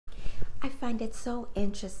I find it so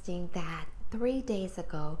interesting that 3 days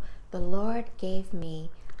ago, the Lord gave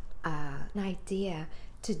me an idea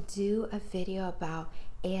to do a video about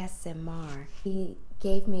ASMR. He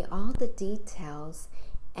gave me all the details,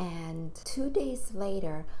 and 2 days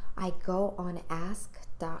later, I go on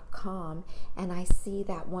ask.com and I see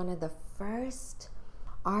that one of the first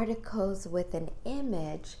articles with an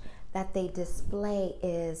image that they display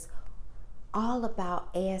is all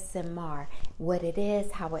about ASMR, what it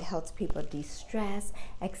is, how it helps people de-stress,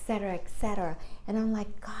 etc., etc. And I'm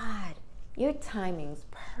like, God, your timing's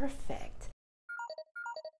perfect.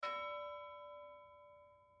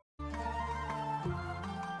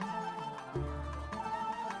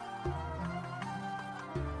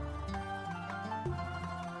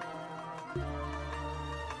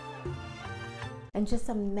 And just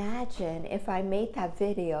imagine if I made that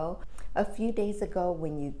video a few days ago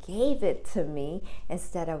when you gave it to me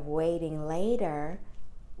instead of waiting later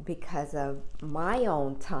because of my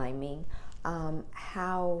own timing,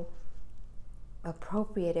 how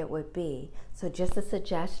appropriate it would be. So just a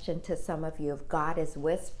suggestion to some of you, if God is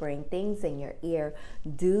whispering things in your ear,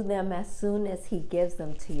 do them as soon as He gives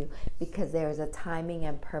them to you, because there is a timing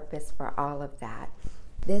and purpose for all of that.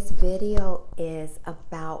 This video is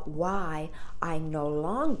about why I no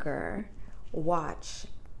longer watch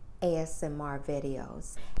ASMR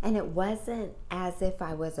videos. And it wasn't as if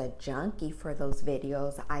I was a junkie for those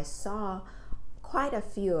videos. I saw quite a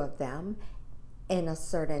few of them in a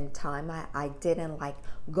certain time. I didn't like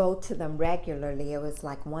go to them regularly. It was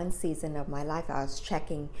like one season of my life I was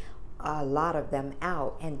checking a lot of them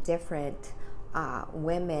out, and different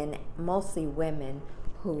women, mostly women,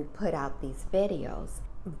 who put out these videos.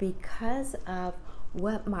 Because of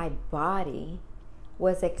what my body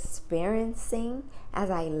was experiencing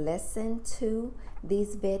as I listened to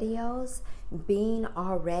these videos, being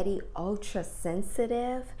already ultra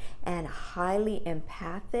sensitive and highly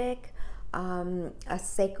empathic, a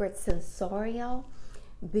sacred sensorial,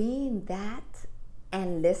 being that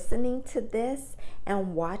and listening to this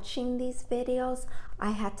and watching these videos,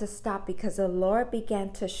 I had to stop, because the Lord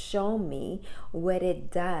began to show me what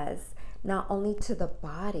it does, not only to the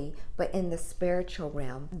body, but in the spiritual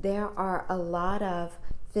realm. There are a lot of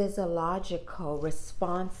physiological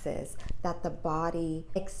responses that the body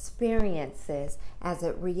experiences as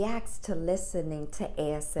it reacts to listening to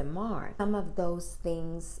ASMR. Some of those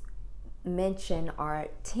things mentioned are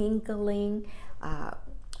tingling,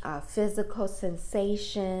 physical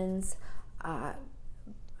sensations,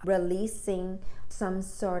 releasing some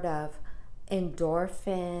sort of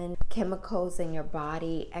endorphin, chemicals in your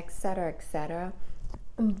body, etc., etc.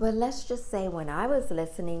 But let's just say when I was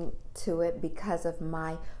listening to it, because of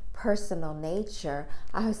my personal nature,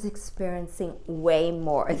 I was experiencing way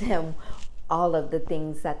more than all of the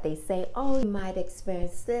things that they say. Oh, you might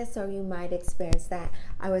experience this or you might experience that.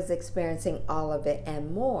 I was experiencing all of it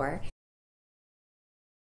and more.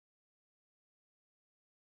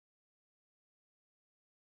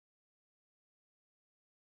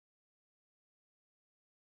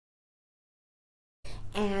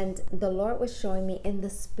 And the Lord was showing me in the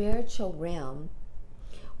spiritual realm,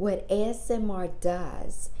 what ASMR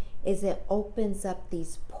does is it opens up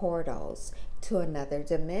these portals to another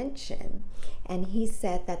dimension. And He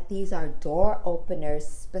said that these are door openers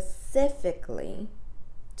specifically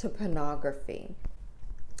to pornography.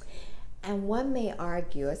 And one may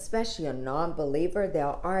argue, especially a non-believer,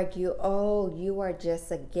 they'll argue, oh, you are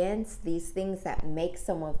just against these things that make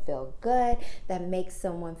someone feel good, that make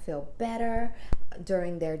someone feel better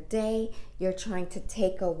during their day. You're trying to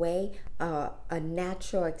take away a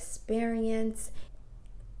natural experience.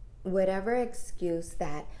 Whatever excuse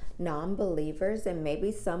that non-believers and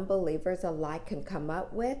maybe some believers alike can come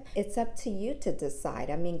up with, it's up to you to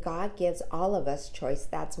decide. I mean, God gives all of us choice.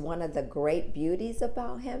 That's one of the great beauties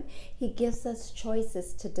about Him. He gives us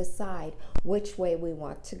choices to decide which way we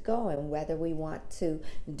want to go and whether we want to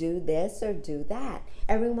do this or do that.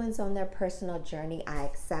 Everyone's on their personal journey. I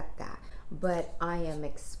accept that. But I am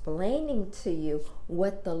explaining to you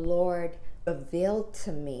what the Lord revealed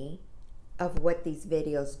to me of what these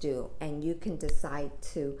videos do, and you can decide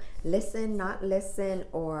to listen, not listen,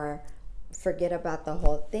 or forget about the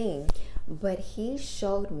whole thing. But He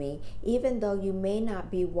showed me, even though you may not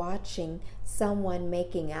be watching someone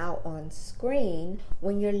making out on screen,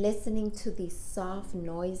 when you're listening to these soft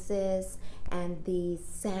noises and these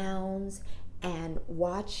sounds and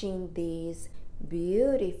watching these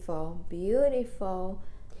beautiful, beautiful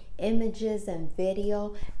images and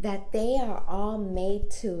video, that they are all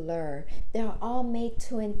made to lure. They're all made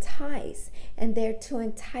to entice, and they're to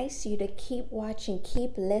entice you to keep watching,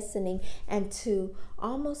 keep listening, and to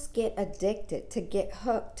almost get addicted, to get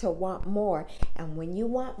hooked, to want more. And when you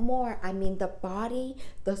want more, I mean, the body,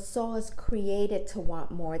 the soul is created to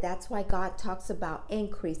want more. That's why God talks about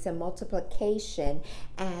increase and multiplication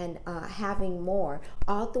and having more.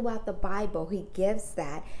 All throughout the Bible, he gives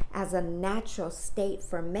that as a natural state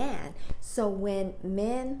for man. So when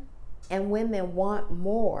men and women want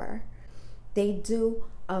more, they do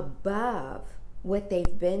above what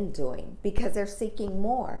they've been doing because they're seeking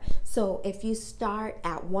more. So if you start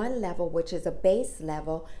at one level, which is a base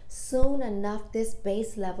level, soon enough this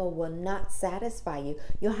base level will not satisfy you.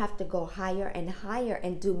 You'll have to go higher and higher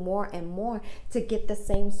and do more and more to get the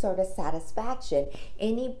same sort of satisfaction.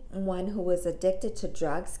 Anyone who is addicted to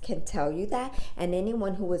drugs can tell you that, and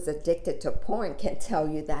anyone who is addicted to porn can tell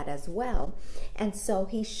you that as well. And so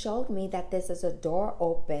he showed me that this is a door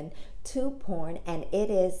open to porn, and it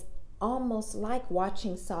is almost like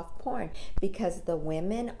watching soft porn because the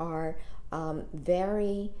women are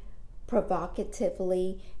very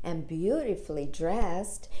provocatively and beautifully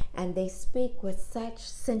dressed, and they speak with such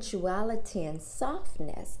sensuality and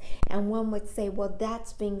softness. And one would say, well,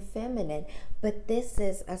 that's being feminine, but this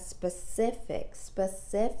is a specific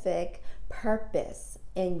purpose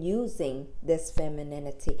in using this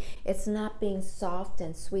femininity. It's not being soft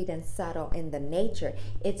and sweet and subtle in the nature.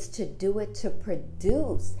 It's to do it to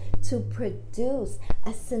produce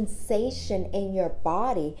a sensation in your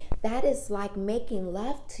body that is like making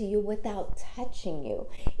love to you without touching you.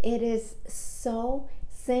 It is so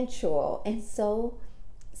sensual and so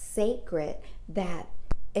sacred that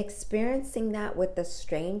experiencing that with a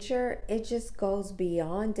stranger, it just goes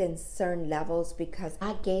beyond in certain levels, because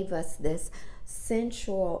God gave us this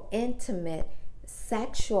sensual, intimate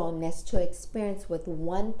sexualness to experience with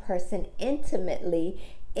one person intimately,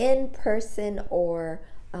 in person, or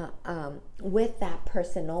with that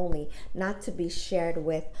person only, not to be shared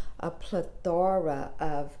with a plethora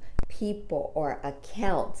of people or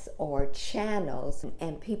accounts or channels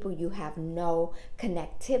and people you have no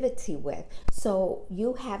connectivity with. So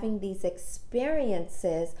you having these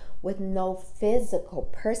experiences with no physical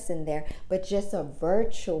person there, but just a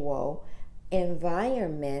virtual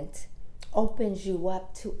environment, opens you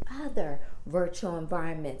up to other virtual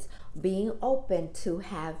environments, being open to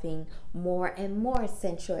having more and more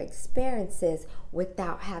sensual experiences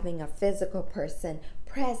without having a physical person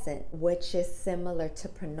present, which is similar to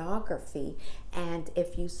pornography. And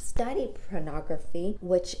if you study pornography,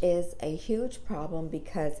 which is a huge problem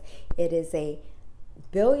because it is a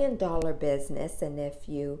billion-dollar business, and if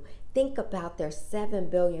you think about there's 7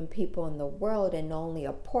 billion people in the world and only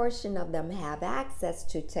a portion of them have access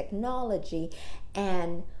to technology,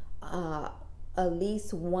 and at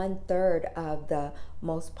least 1/3 of the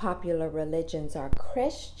most popular religions are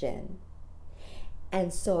Christian.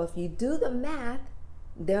 And so if you do the math,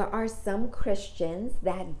 there are some Christians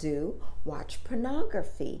that do watch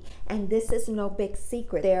pornography, and this is no big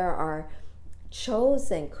secret. There are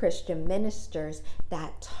chosen Christian ministers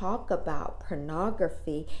that talk about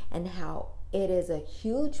pornography and how it is a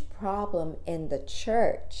huge problem in the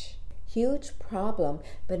church. Huge problem,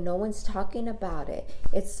 but no one's talking about it.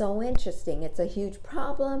 It's so interesting. It's a huge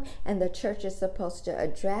problem, and the church is supposed to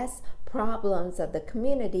address problems of the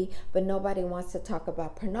community, but nobody wants to talk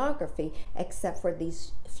about pornography except for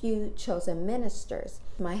these few chosen ministers.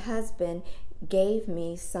 My husband gave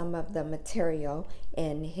me some of the material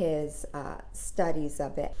in his studies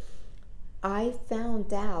of it. I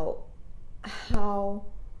found out how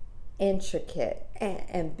intricate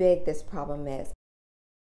and big this problem is.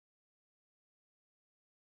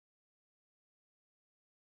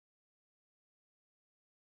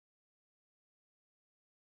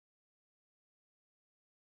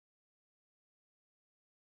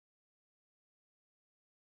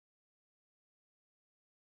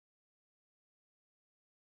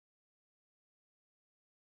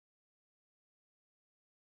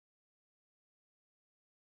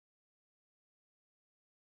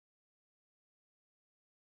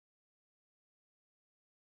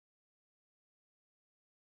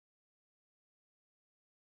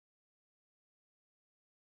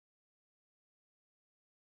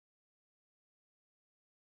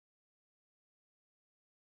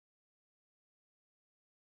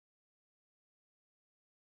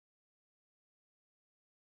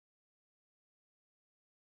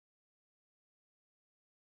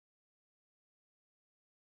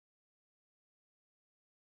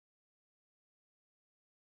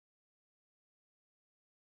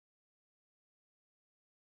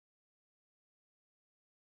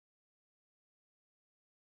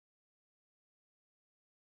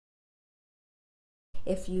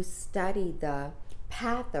 If you study the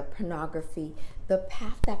path of pornography, the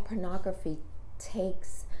path that pornography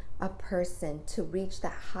takes a person to reach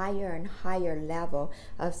that higher and higher level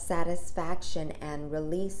of satisfaction and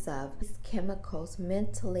release of these chemicals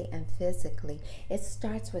mentally and physically. It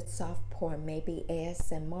starts with soft porn, maybe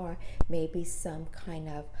ASMR, maybe some kind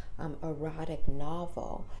of erotic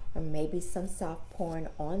novel, or maybe some soft porn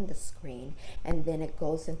on the screen, and then it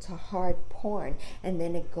goes into hard porn, and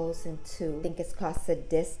then it goes into, I think it's called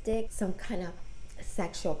sadistic, some kind of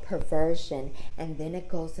sexual perversion, and then it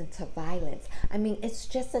goes into violence. I mean, it's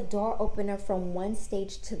just a door opener from one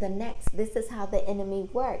stage to the next. This is how the enemy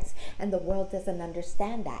works, and the world doesn't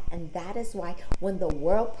understand that. And that is why when the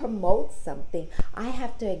world promotes something, I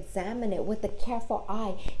have to examine it with a careful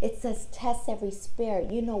eye. It says test every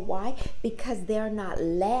spirit. You know why? Because they're not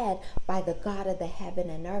led by the God of the heaven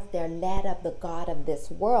and earth. They're led of the God of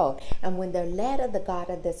this world. And when they're led of the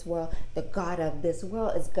God of this world, the God of this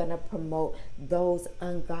world is going to promote those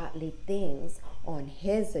ungodly things on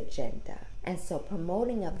his agenda. And so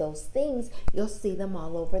promoting of those things, you'll see them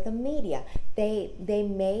all over the media. They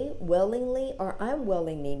may willingly or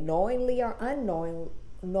unwillingly, knowingly or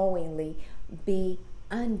unknowingly be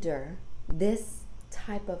under this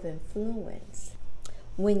type of influence.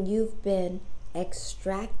 When you've been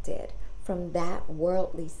extracted from that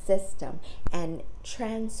worldly system and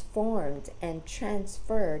transformed and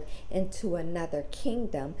transferred into another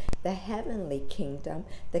kingdom, the heavenly kingdom,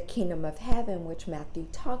 the kingdom of heaven, which Matthew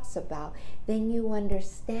talks about, then you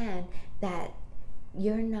understand that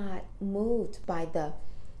you're not moved by the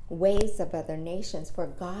ways of other nations. For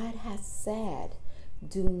God has said,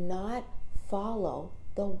 do not follow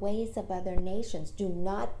the ways of other nations. Do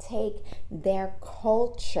not take their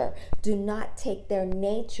culture. Do not take their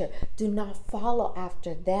nature. Do not follow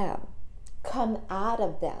after them. Come out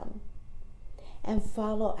of them and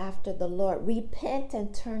follow after the Lord. Repent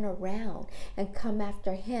and turn around and come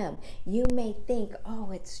after him. You may think,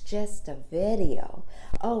 oh, it's just a video.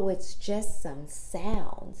 Oh, it's just some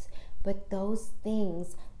sounds. But those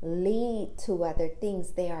things lead to other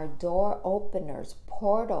things. They are door openers,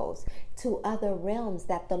 portals to other realms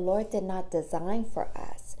that the Lord did not design for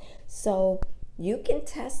us. So you can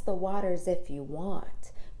test the waters if you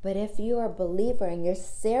want. But if you're a believer and you're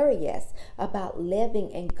serious about living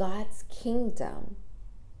in God's kingdom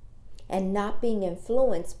and not being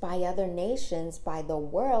influenced by other nations, by the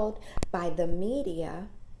world, by the media,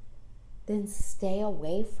 then stay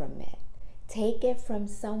away from it. Take it from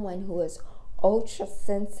someone who is ultra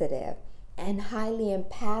sensitive and highly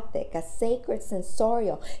empathic, a sacred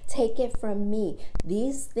sensorial. Take it from me.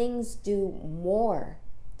 These things do more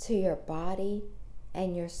to your body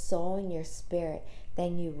and your soul and your spirit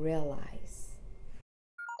than you realize.